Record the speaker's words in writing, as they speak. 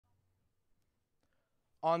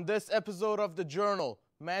On this episode of The Journal,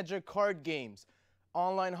 magic card games,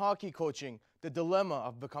 online hockey coaching, the dilemma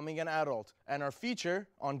of becoming an adult, and our feature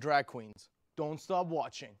on drag queens. Don't stop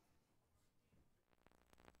watching.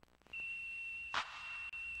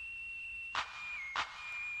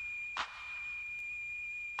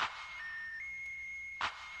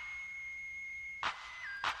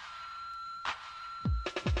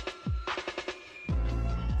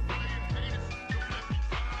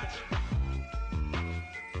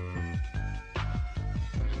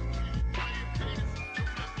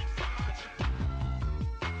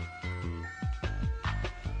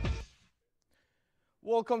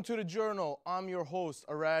 Welcome to The Journal. I'm your host,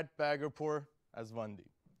 Arad Bagarpur Asvandi.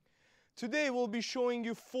 Today we'll be showing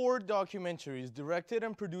you 4 documentaries directed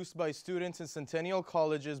and produced by students in Centennial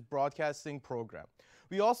College's broadcasting program.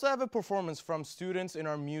 We also have a performance from students in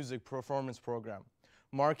our music performance program.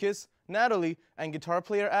 Marcus, Natalie, and guitar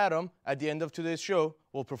player Adam, at the end of today's show,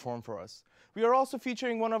 will perform for us. We are also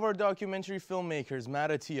featuring one of our documentary filmmakers,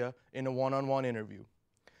 Matt Attia, in a one-on-one interview.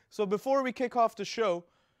 So before we kick off the show,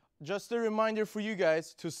 just a reminder for you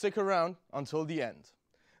guys to stick around until the end.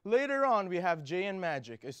 Later on, we have Jay and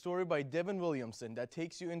Magic, a story by Devin Williamson that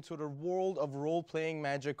takes you into the world of role-playing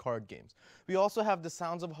magic card games. We also have The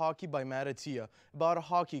Sounds of Hockey by Matt Attia, about a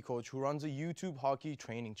hockey coach who runs a YouTube hockey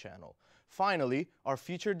training channel. Finally, our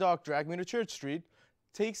featured doc, Drag Me to Church Street,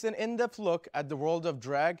 takes an in-depth look at the world of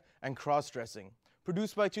drag and cross-dressing.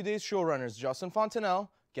 Produced by today's showrunners, Justin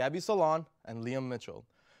Fontenelle, Gabby Salon, and Liam Mitchell.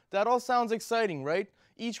 That all sounds exciting, right?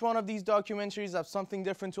 Each one of these documentaries have something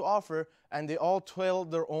different to offer, and they all tell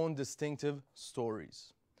their own distinctive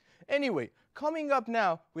stories. Anyway, coming up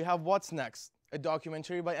now, we have What's Next, a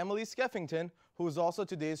documentary by Emily Skeffington, who is also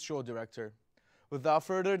today's show director. Without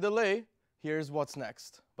further delay, here's What's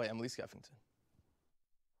Next by Emily Skeffington.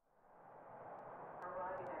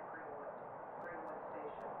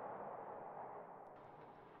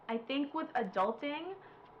 I think with adulting,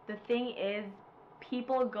 the thing is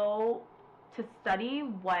people go to study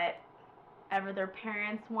whatever their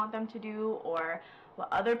parents want them to do or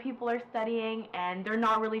what other people are studying, and they're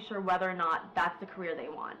not really sure whether or not that's the career they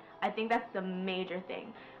want. I think that's the major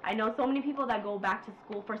thing. I know so many people that go back to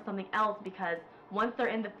school for something else because once they're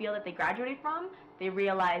in the field that they graduated from, they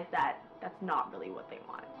realize that that's not really what they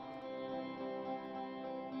want.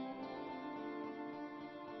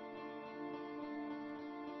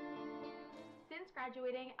 Since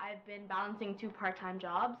graduating, I've been balancing 2 part-time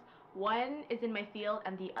jobs. One is in my field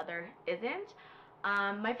and the other isn't.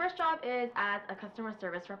 My first job is as a customer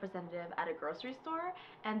service representative at a grocery store,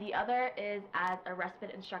 and the other is as a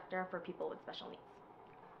respite instructor for people with special needs.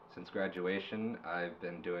 Since graduation, I've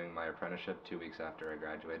been doing my apprenticeship 2 weeks after I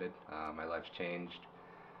graduated. My life's changed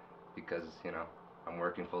because, I'm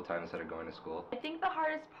working full-time instead of going to school. I think the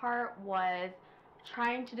hardest part was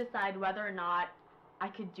trying to decide whether or not I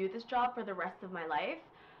could do this job for the rest of my life.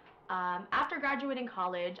 After graduating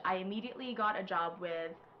college, I immediately got a job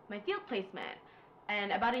with my field placement.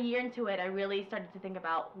 And about a year into it, I really started to think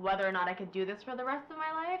about whether or not I could do this for the rest of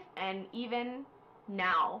my life. And even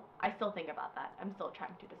now, I still think about that. I'm still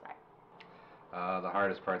trying to decide. The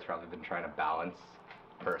hardest part's probably been trying to balance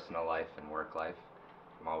personal life and work life.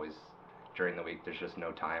 During the week, there's just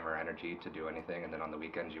no time or energy to do anything. And then on the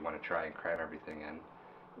weekends, you want to try and cram everything in,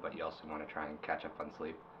 but you also want to try and catch up on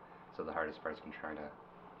sleep. So the hardest part's been trying to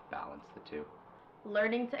balance the two.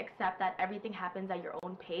 Learning to accept that everything happens at your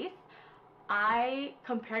own pace. I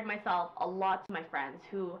compared myself a lot to my friends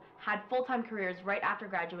who had full-time careers right after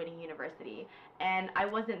graduating university, and I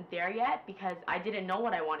wasn't there yet because I didn't know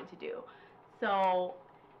what I wanted to do. So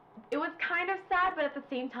it was kind of sad, but at the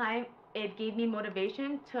same time, it gave me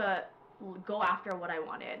motivation to go after what I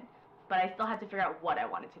wanted, but I still had to figure out what I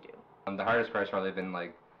wanted to do. The hardest part's probably been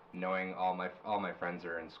knowing all my friends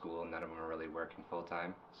are in school, and none of them are really working full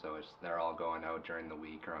time. So they're all going out during the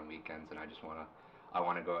week or on weekends, and I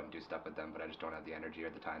want to go out and do stuff with them, but I just don't have the energy or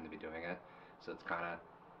the time to be doing it. So it's kind of,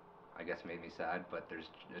 I guess, made me sad. But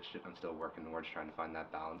I'm still working towards trying to find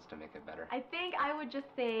that balance to make it better. I think I would just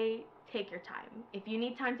say take your time. If you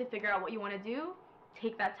need time to figure out what you want to do,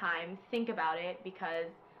 take that time, think about it, because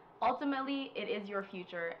ultimately it is your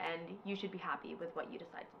future, and you should be happy with what you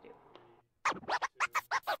decide to do.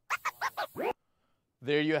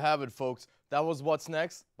 There you have it, folks. That was What's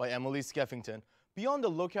Next by Emily Skeffington. Be on the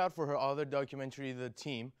lookout for her other documentary, The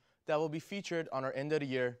Team, that will be featured on our End of the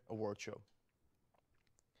Year award show.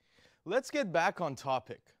 Let's get back on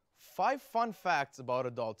topic. 5 fun facts about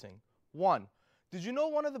adulting. 1. Did you know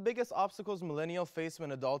one of the biggest obstacles millennials face when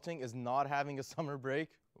adulting is not having a summer break?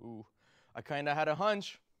 Ooh, I kinda had a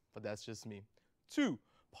hunch, but that's just me. 2.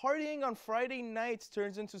 Partying on Friday nights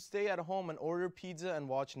turns into stay at home and order pizza and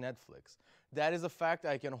watch Netflix. That is a fact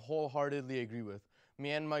I can wholeheartedly agree with.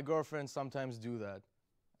 Me and my girlfriend sometimes do that,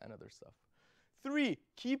 and other stuff. 3,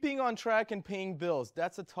 keeping on track and paying bills.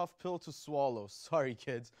 That's a tough pill to swallow. Sorry,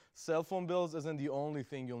 kids. Cell phone bills isn't the only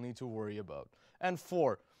thing you'll need to worry about. And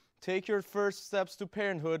 4, take your first steps to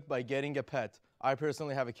parenthood by getting a pet. I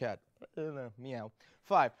personally have a cat. Meow.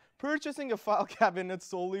 5, purchasing a file cabinet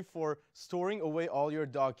solely for storing away all your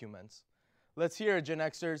documents. Let's hear it, Gen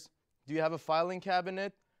Xers. Do you have a filing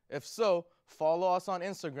cabinet? If so, follow us on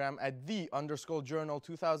Instagram at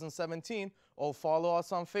 _journal2017 or follow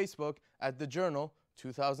us on Facebook at the Journal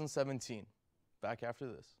 2017. Back after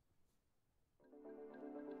this.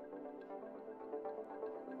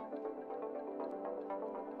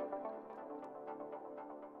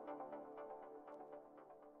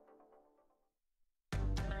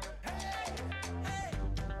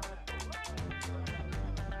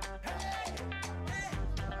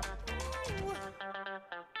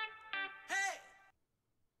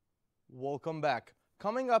 Welcome back.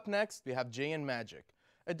 Coming up next, we have Jay and Magic,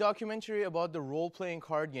 a documentary about the role-playing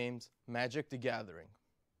card games Magic the Gathering,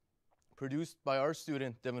 produced by our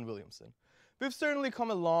student, Devin Williamson. We've certainly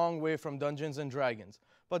come a long way from Dungeons and Dragons,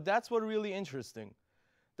 but that's what really interesting,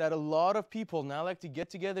 that a lot of people now like to get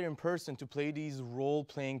together in person to play these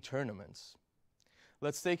role-playing tournaments.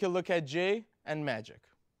 Let's take a look at Jay and Magic.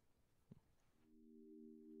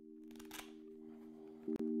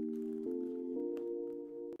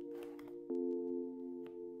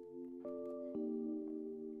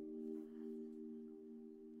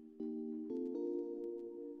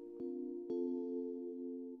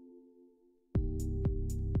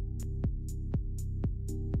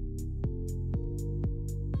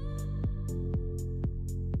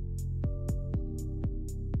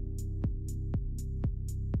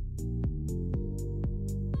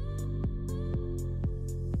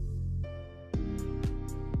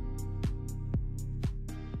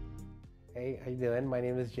 Hey, how you doing? My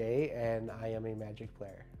name is Jay, and I am a Magic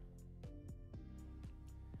player.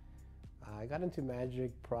 I got into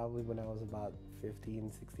Magic probably when I was about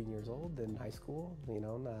 15, 16 years old in high school.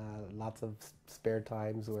 Lots of spare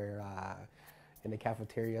times where in the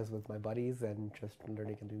cafeterias with my buddies and just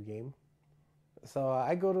learning a new game. So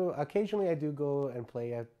occasionally I do go and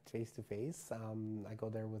play at face-to-face. I go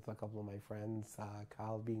there with a couple of my friends,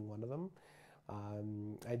 Kyle being one of them.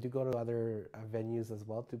 I do go to other venues as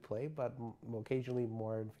well to play, but occasionally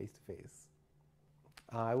more face-to-face.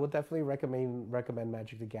 I would definitely recommend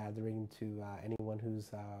Magic the Gathering to anyone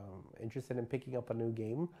who's interested in picking up a new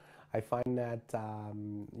game. I find that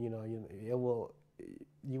you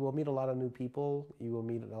will meet a lot of new people. You will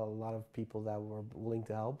meet a lot of people that were willing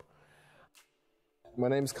to help. My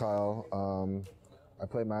name's Kyle. I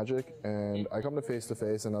play Magic, and I come to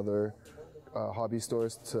face-to-face and other hobby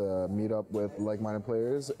stores to meet up with like-minded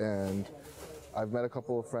players, and I've met a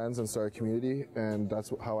couple of friends and started a community, and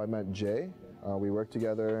that's how I met Jay. We worked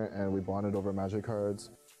together and we bonded over Magic cards.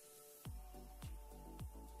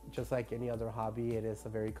 Just like any other hobby, it is a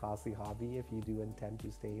very costly hobby if you do intend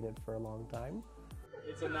to stay in it for a long time.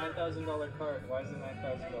 It's a $9,000 card. Why is it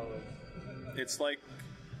 $9,000? It's like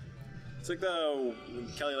the,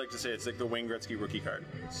 Kelly likes to say, it's like the Wayne Gretzky rookie card.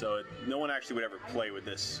 So no one actually would ever play with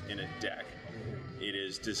this in a deck. It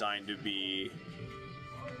is designed to be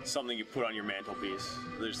something you put on your mantelpiece.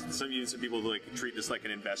 There's some people who like treat this like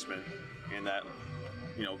an investment, in that,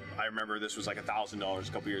 I remember this was like $1,000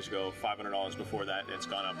 a couple years ago, $500 before that, and it's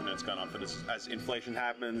gone up and it's gone up. And as inflation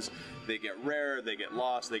happens, they get rare, they get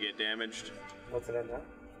lost, they get damaged. What's it at now?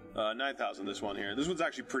 9,000. This one here. This one's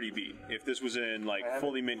actually pretty beat. If this was in like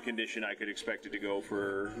fully mint condition, I could expect it to go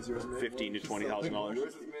for $15,000 to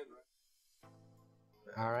 $20,000.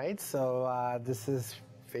 All right, so this is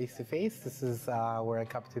face-to-face. This is where I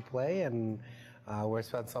come to play, and where I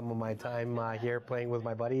spend some of my time here playing with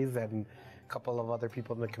my buddies and a couple of other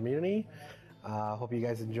people in the community. Hope you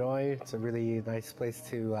guys enjoy. It's a really nice place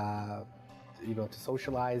to to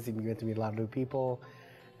socialize. You get to meet a lot of new people,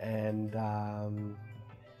 and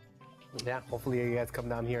yeah, hopefully you guys come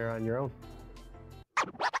down here on your own.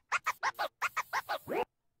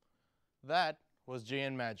 That was Jay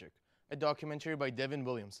and Magic, a documentary by Devin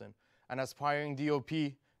Williamson, an aspiring DOP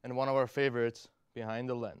and one of our favorites, Behind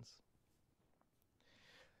the Lens.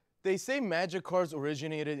 They say Magic cards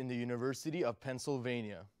originated in the University of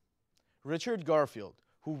Pennsylvania. Richard Garfield,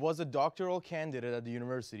 who was a doctoral candidate at the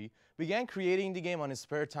university, began creating the game on his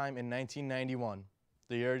spare time in 1991,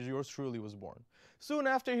 the year yours truly was born. Soon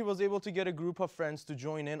after, he was able to get a group of friends to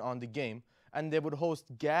join in on the game, and they would host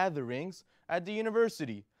gatherings at the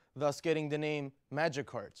university, thus getting the name Magic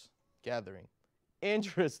Cards Gathering.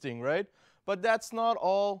 Interesting, right? But that's not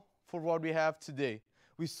all for what we have today.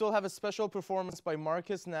 We still have a special performance by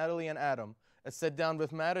Marcus, Natalie, and Adam, a sit down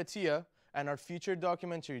with Matt Attia, and our featured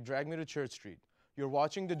documentary, Drag Me to Church Street. You're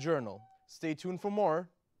watching The Journal. Stay tuned for more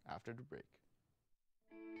after the break.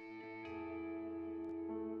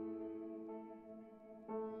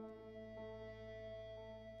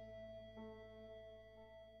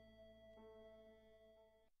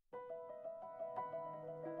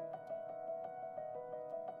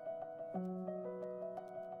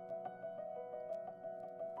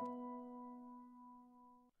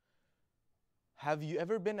 Have you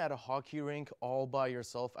ever been at a hockey rink all by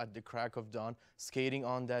yourself at the crack of dawn, skating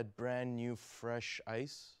on that brand new fresh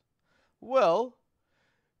ice? Well,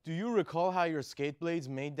 do you recall how your skate blades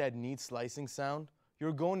made that neat slicing sound?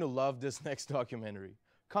 You're going to love this next documentary.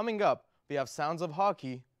 Coming up, we have Sounds of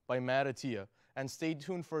Hockey by Matt Attia, and stay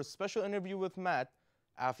tuned for a special interview with Matt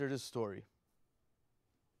after this story.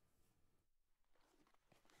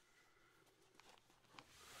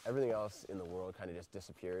 Everything else in the world kind of just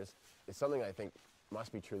disappears. It's something I think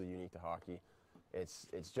must be truly unique to hockey. It's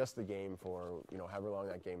just the game for, however long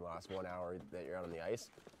that game lasts, 1 hour that you're out on the ice.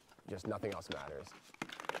 Just nothing else matters.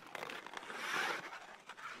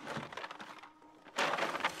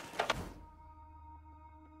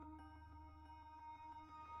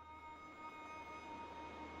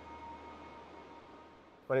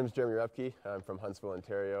 My name is Jeremy Repke. I'm from Huntsville,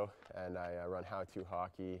 Ontario, and I run How To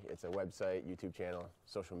Hockey. It's a website, YouTube channel,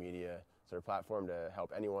 social media, sort of platform to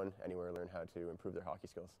help anyone, anywhere learn how to improve their hockey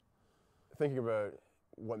skills. Thinking about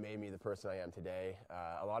what made me the person I am today,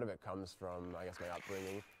 a lot of it comes from, I guess, my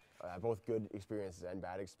upbringing. Both good experiences and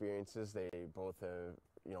bad experiences. They both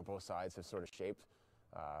have, both sides have sort of shaped,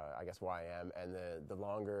 I guess, why I am. And the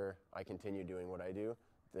longer I continue doing what I do,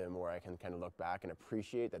 the more I can kind of look back and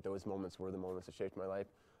appreciate that those moments were the moments that shaped my life.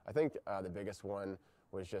 I think the biggest one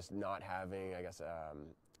was just not having, I guess,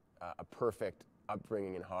 a perfect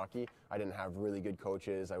upbringing in hockey. I didn't have really good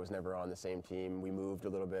coaches. I was never on the same team. We moved a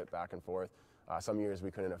little bit back and forth. Some years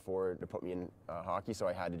we couldn't afford to put me in hockey, so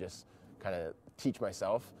I had to just kind of teach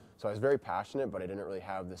myself. So I was very passionate, but I didn't really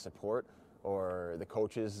have the support or the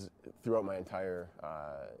coaches throughout my entire,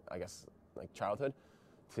 I guess, like childhood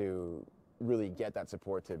to really get that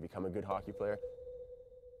support to become a good hockey player.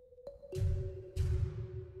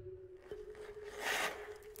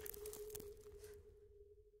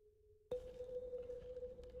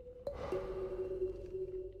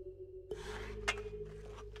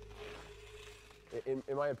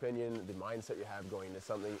 In my opinion, the mindset you have going into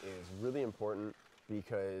something is really important,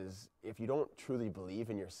 because if you don't truly believe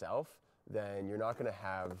in yourself, then you're not going to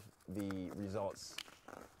have the results.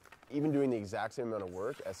 Even doing the exact same amount of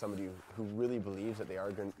work as somebody who really believes that they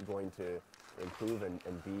are going to improve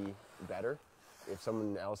and be better, if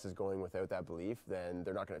someone else is going without that belief, then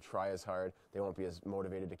they're not going to try as hard. They won't be as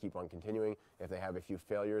motivated to keep on continuing. If they have a few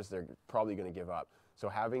failures, they're probably going to give up. So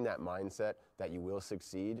having that mindset that you will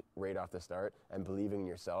succeed right off the start and believing in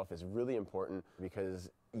yourself is really important, because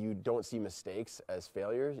you don't see mistakes as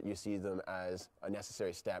failures. You see them as a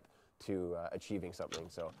necessary step to achieving something.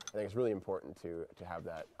 So I think it's really important to have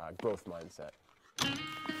that growth mindset.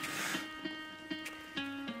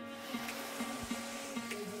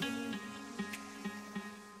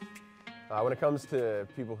 When it comes to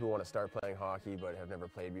people who want to start playing hockey but have never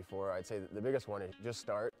played before, I'd say that the biggest one is just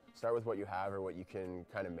start. Start with what you have or what you can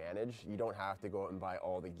kind of manage. You don't have to go out and buy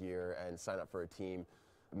all the gear and sign up for a team.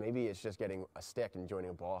 Maybe it's just getting a stick and joining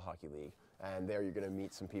a ball hockey league. And there you're going to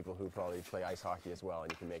meet some people who probably play ice hockey as well,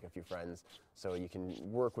 and you can make a few friends. So you can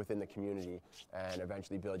work within the community and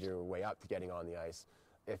eventually build your way up to getting on the ice.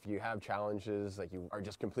 If you have challenges, like you are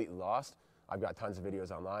just completely lost, I've got tons of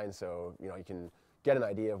videos online, so you can get an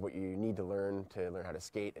idea of what you need to learn how to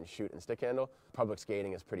skate and shoot and stick handle. Public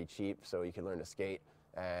skating is pretty cheap, so you can learn to skate.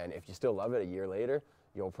 And if you still love it a year later,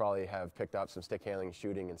 you'll probably have picked up some stick handling,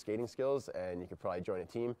 shooting, and skating skills, and you could probably join a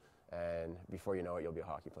team, and before you know it, you'll be a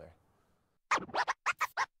hockey player.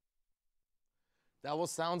 That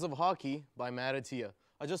was Sounds of Hockey by Matt Attia.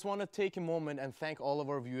 I just want to take a moment and thank all of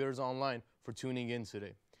our viewers online for tuning in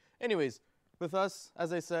today. Anyways, with us,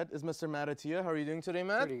 as I said, is Mr. Matt Attia. How are you doing today,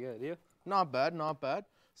 Matt? Pretty good, you? Not bad, not bad.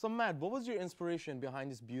 So Matt, what was your inspiration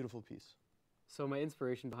behind this beautiful piece? So my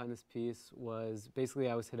inspiration behind this piece was basically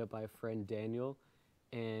I was hit up by a friend, Daniel,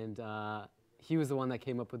 and he was the one that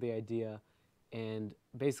came up with the idea. And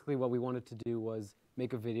basically what we wanted to do was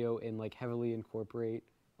make a video and like heavily incorporate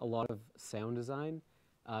a lot of sound design,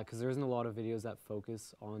 because there isn't a lot of videos that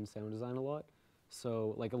focus on sound design a lot.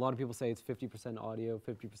 So like a lot of people say it's 50% audio,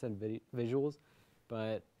 50% visuals,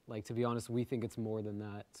 but like to be honest, we think it's more than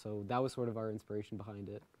that. So that was sort of our inspiration behind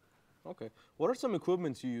it. Okay. What are some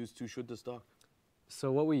equipments you use to shoot this doc?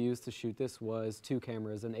 So what we used to shoot this was 2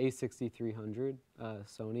 cameras, an A6300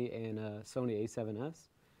 Sony and a Sony A7S,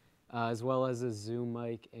 as well as a Zoom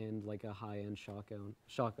mic and like a high-end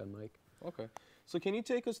shotgun mic. Okay. So can you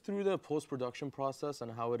take us through the post-production process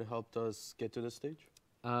and how it helped us get to this stage?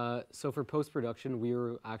 So for post-production, we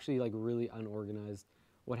were actually like really unorganized.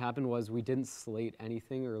 What happened was we didn't slate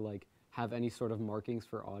anything or like have any sort of markings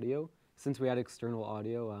for audio. Since we had external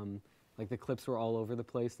audio, like the clips were all over the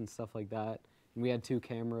place and stuff like that. And we had 2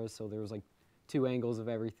 cameras, so there was like 2 angles of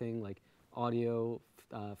everything, like audio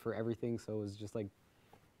for everything. So it was just like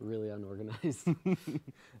really unorganized.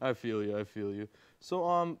 I feel you. I feel you.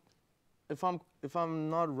 So if I'm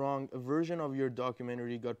not wrong, a version of your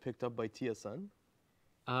documentary got picked up by TSN.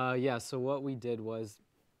 Yeah. So what we did was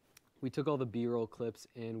we took all the B-roll clips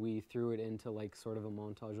and we threw it into like sort of a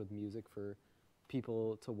montage with music for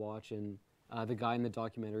people to watch. And the guy in the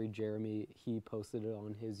documentary, Jeremy, he posted it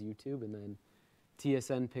on his YouTube, and then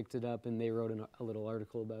TSN picked it up and they wrote a little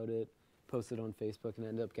article about it, posted on Facebook, and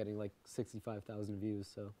ended up getting like 65,000 views.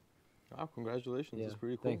 So, wow, congratulations! Yeah, that's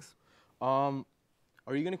pretty cool. Thanks.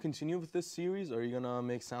 Are you going to continue with this series? Are you going to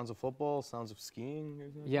make Sounds of Football, Sounds of Skiing?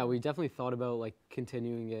 Yeah, we definitely thought about like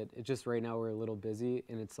continuing it. It just right now we're a little busy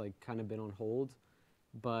and it's like kind of been on hold.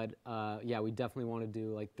 But yeah, we definitely want to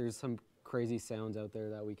do like, there's some crazy sounds out there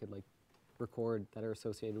that we could like record that are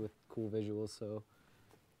associated with cool visuals. So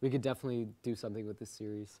we could definitely do something with this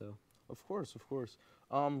series. So. Of course, of course.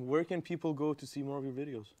 Where can people go to see more of your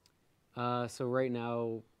videos? So right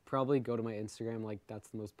now, probably go to my Instagram, like that's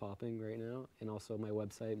the most popping right now, and also my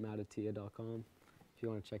website, mattatia.com, if you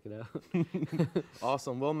want to check it out.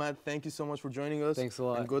 Awesome. Well, Matt, thank you so much for joining us. Thanks a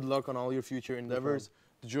lot. And good luck on all your future endeavors.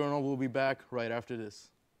 The Journal will be back right after this.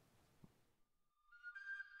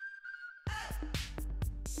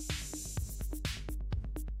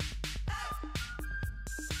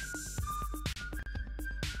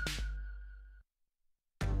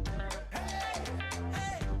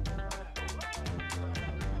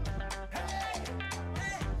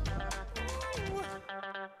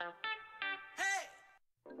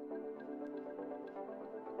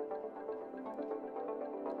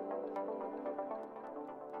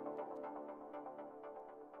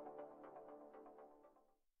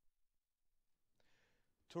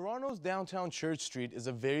 Toronto's downtown Church Street is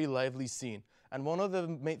a very lively scene, and one of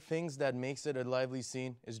the things that makes it a lively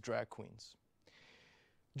scene is drag queens.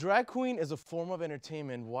 Drag queen is a form of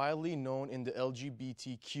entertainment widely known in the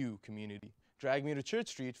LGBTQ community. Drag Me to Church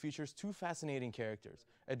Street features 2 fascinating characters,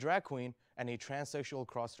 a drag queen and a transsexual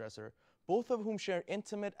crossdresser, both of whom share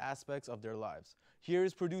intimate aspects of their lives. Here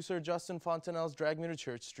is producer Justin Fontenelle's Drag Me to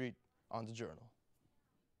Church Street on The Journal.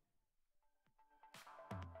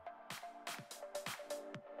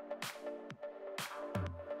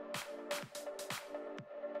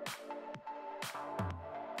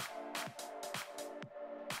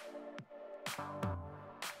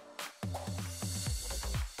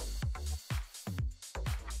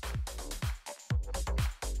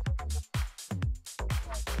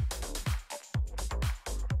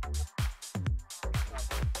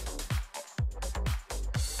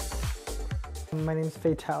 My name is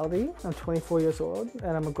Fatality. I'm 24 years old,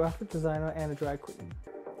 and I'm a graphic designer and a drag queen.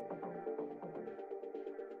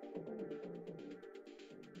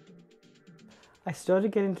 I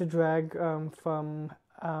started getting into drag from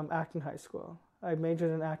acting high school. I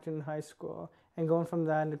majored in acting in high school, and going from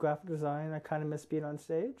that into graphic design, I kind of miss being on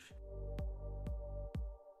stage.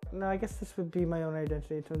 No, I guess this would be my own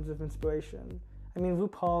identity in terms of inspiration. I mean,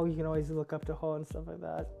 RuPaul, you can always look up to her and stuff like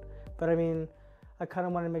that, but I mean, I kind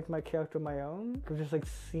of want to make my character my own. Just like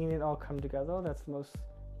seeing it all come together, that's the most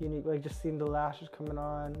unique. Like just seeing the lashes coming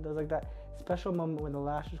on. There's like that special moment when the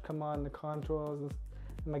lashes come on, the contours, and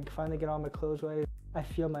like finally get all my clothes right. I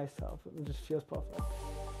feel myself. It just feels perfect.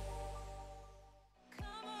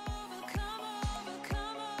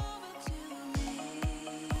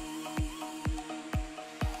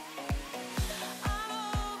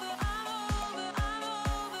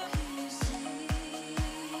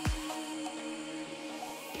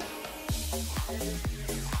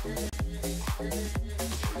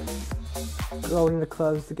 Going to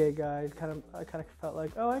clubs, the gay guy, I kind of felt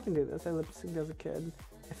like, oh, I can do this. I lip synced as a kid.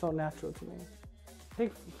 It felt natural to me. I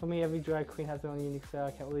think for me, every drag queen has their own unique style.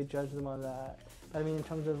 I can't really judge them on that. But I mean, in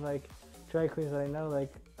terms of like drag queens that I know,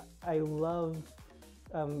 like I love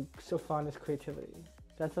Stefana's creativity.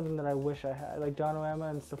 That's something that I wish I had. Like Donorama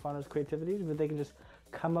and Stefana's creativity, but they can just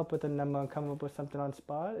come up with a number and come up with something on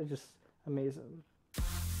spot. It's just amazing.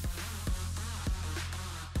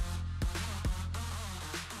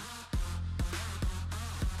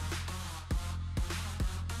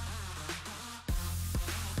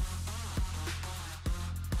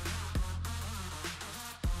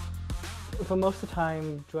 For most of the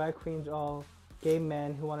time, drag queens are all gay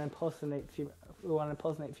men who want to impersonate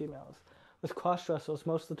females. With cross-dressers,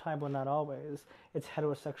 most of the time, but not always, it's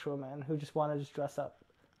heterosexual men who just want to just dress up,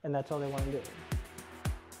 and that's all they want to do.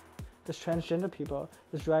 There's transgender people,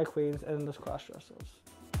 there's drag queens, and then there's cross-dressers.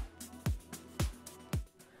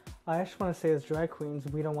 I just want to say as drag queens,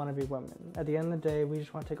 we don't want to be women. At the end of the day, we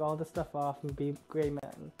just want to take all this stuff off and be gay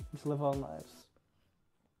men. Just live our own lives.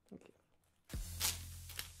 Thank you.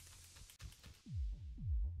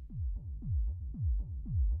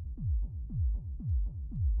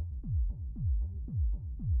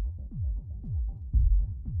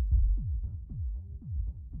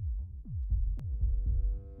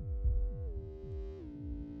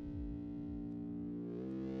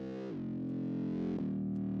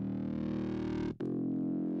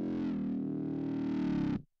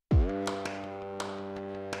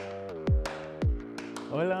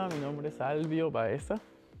 Hola, mi nombre es Albio Baeza,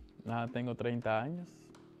 tengo 30 años.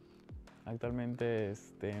 Actualmente,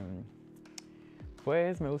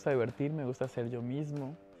 pues me gusta divertir, me gusta ser yo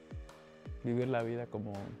mismo, vivir la vida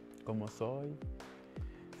como soy,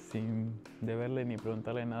 sin deberle ni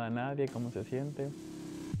preguntarle nada a nadie cómo se siente.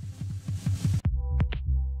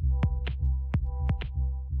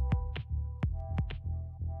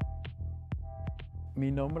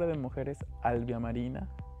 Mi nombre de mujer es Albia Marina.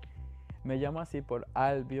 Me llamo así por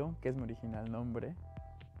Albio, que es mi original nombre.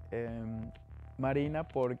 Marina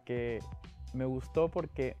porque me gustó,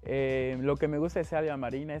 porque lo que me gusta de ser Albia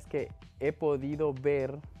Marina es que he podido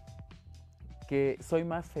ver que soy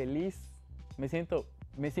más feliz. Me siento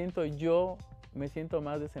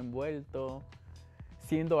más desenvuelto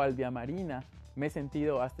siendo Albia Marina. Me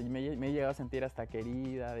he llegado a sentir hasta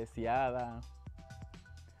querida, deseada.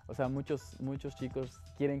 O sea, muchos chicos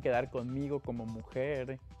quieren quedar conmigo como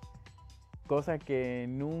mujer. Cosa que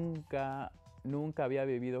nunca había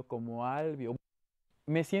vivido como Albio.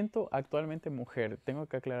 Me siento actualmente mujer, tengo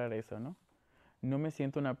que aclarar eso, ¿no? No me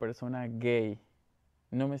siento una persona gay,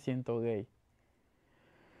 no me siento gay.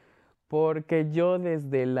 Porque yo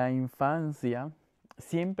desde la infancia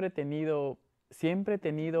siempre he tenido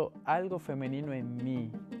algo femenino en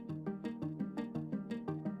mí.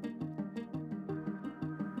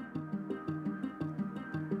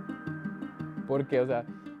 Porque, o sea,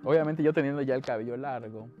 obviamente yo teniendo ya el cabello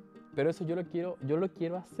largo, pero eso yo lo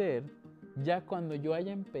quiero hacer ya cuando yo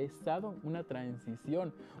haya empezado una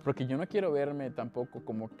transición, porque yo no quiero verme tampoco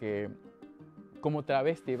como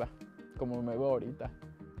travesti, como me veo ahorita,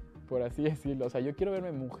 por así decirlo. O sea, yo quiero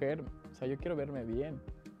verme mujer, o sea, yo quiero verme bien,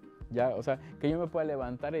 ya, o sea, que yo me pueda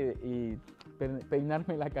levantar y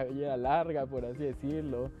peinarme la cabellera larga, por así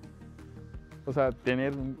decirlo, o sea,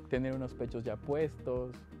 tener unos pechos ya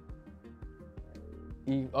puestos.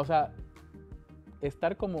 Y, o sea,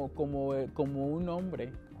 estar como un hombre como un hombre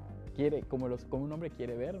quiere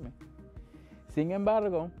verme. Sin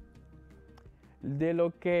embargo, de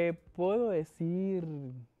lo que puedo decir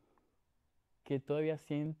que todavía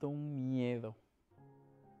siento un miedo.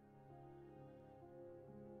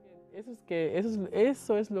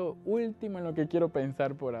 Eso es lo último en lo que quiero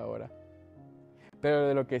pensar por ahora. Pero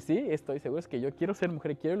de lo que sí estoy seguro es que yo quiero ser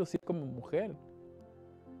mujer, quiero lucir como mujer.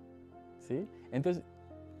 ¿Sí? Entonces,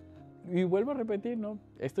 y vuelvo a repetir, ¿no?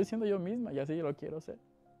 Estoy siendo yo misma y así yo lo quiero ser.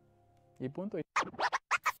 Y punto.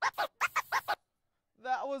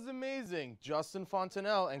 That was amazing. Justin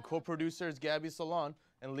Fontenelle and co-producers Gabby Salon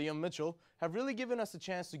and Liam Mitchell have really given us a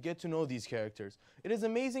chance to get to know these characters. It is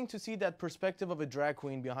amazing to see that perspective of a drag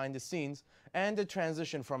queen behind the scenes and the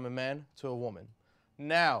transition from a man to a woman.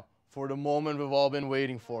 Now, for the moment we've all been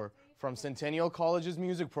waiting for. From Centennial College's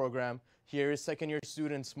music program, here is second-year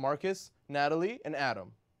students Marcus, Natalie, and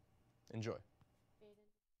Adam. Enjoy.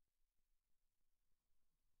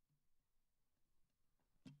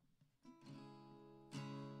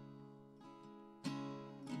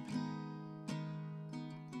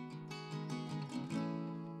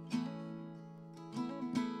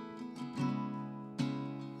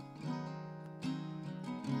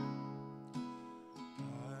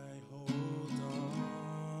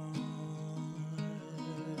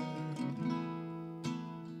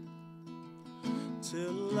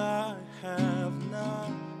 Till I have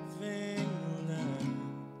nothing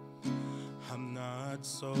left, I'm not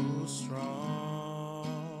so strong.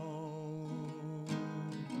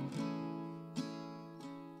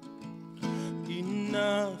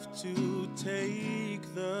 Enough to take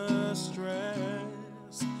the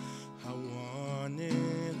stress, I want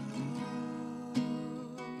it all.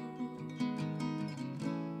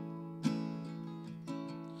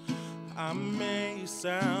 I may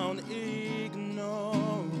sound ignorant,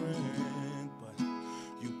 but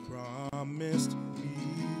you promised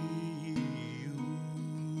me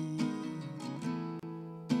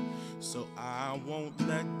I won't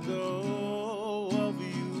let go of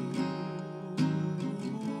you.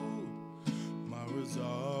 My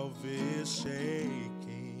resolve is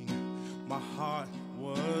shaking, my heart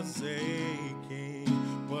was aching,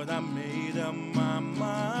 but I made up my mind.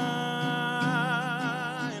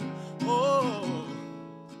 Oh,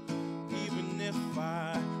 even if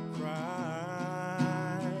I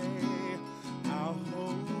cry, I'll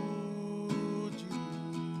hold you.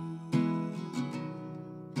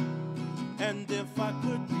 And if I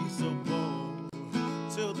could be so bold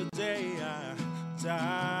till the day I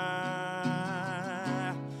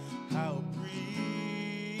die, I'll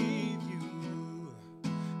breathe you,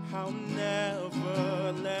 I'll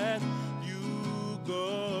never let you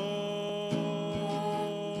go.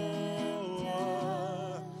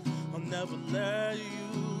 I'll never let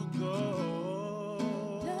you go.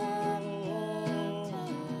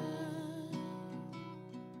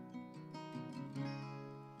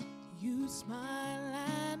 You smile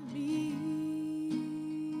at me.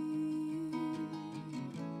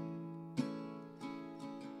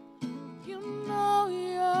 You know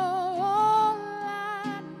you're all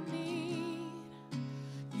I need.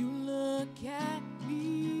 You look at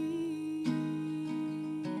me.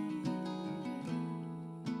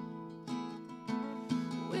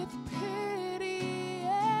 With pity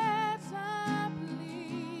as I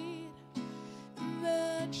bleed,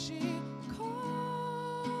 then she calls,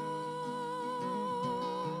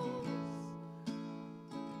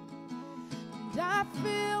 and I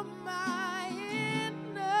feel my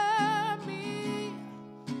enemy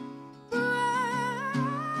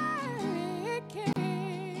breaking.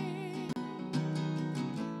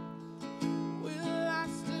 Will I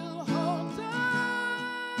still hold on?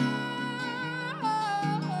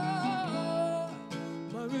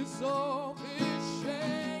 My resolve is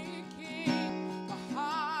shaking, my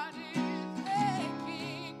heart is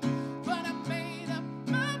aching, but I made up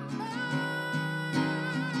my mind.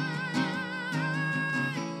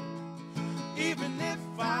 Even if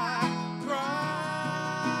I cry,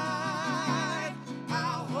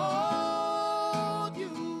 I'll hold you.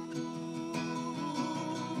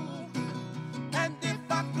 And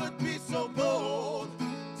if I could be so bold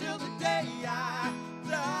till the day I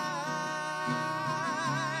die,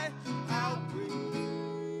 I'll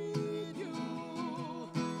breathe you,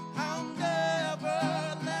 I'll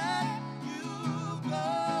never let you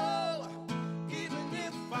go. Even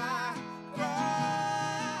if I cry,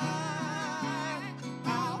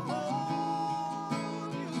 I'll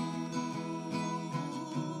hold you.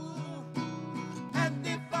 And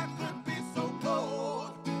if I could be so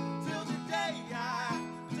bold till the day I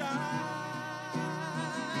die,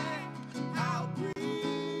 I'll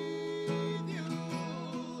breathe you,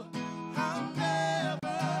 I'll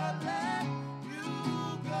never let you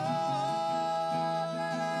go.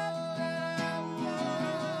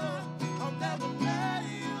 I'll never let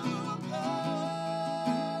you go.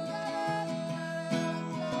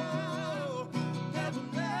 Never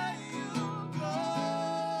let you go.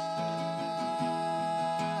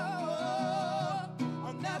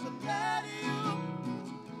 I'll never let you.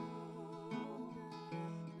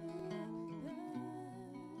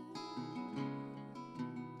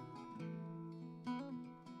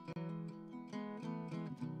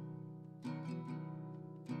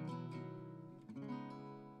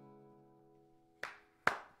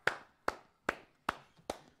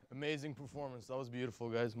 Amazing performance. That was beautiful,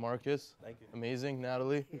 guys. Marcus, Thank you. amazing.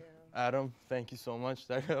 Natalie, Adam, thank you so much.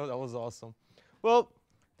 That was awesome. Well,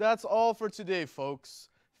 that's all for today, folks.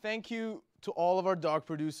 Thank you to all of our doc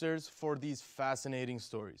producers for these fascinating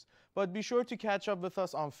stories. But be sure to catch up with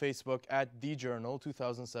us on Facebook at The Journal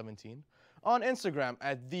 2017, on Instagram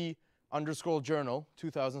at _journal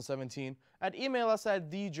 2017, and email us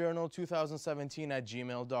at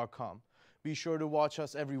thejournal2017@gmail.com. Be sure to watch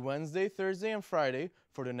us every Wednesday, Thursday, and Friday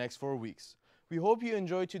for the next 4 weeks. We hope you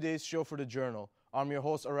enjoyed today's show for The Journal. I'm your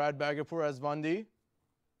host, Arad Bagapur as Vandi.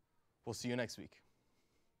 We'll see you next week.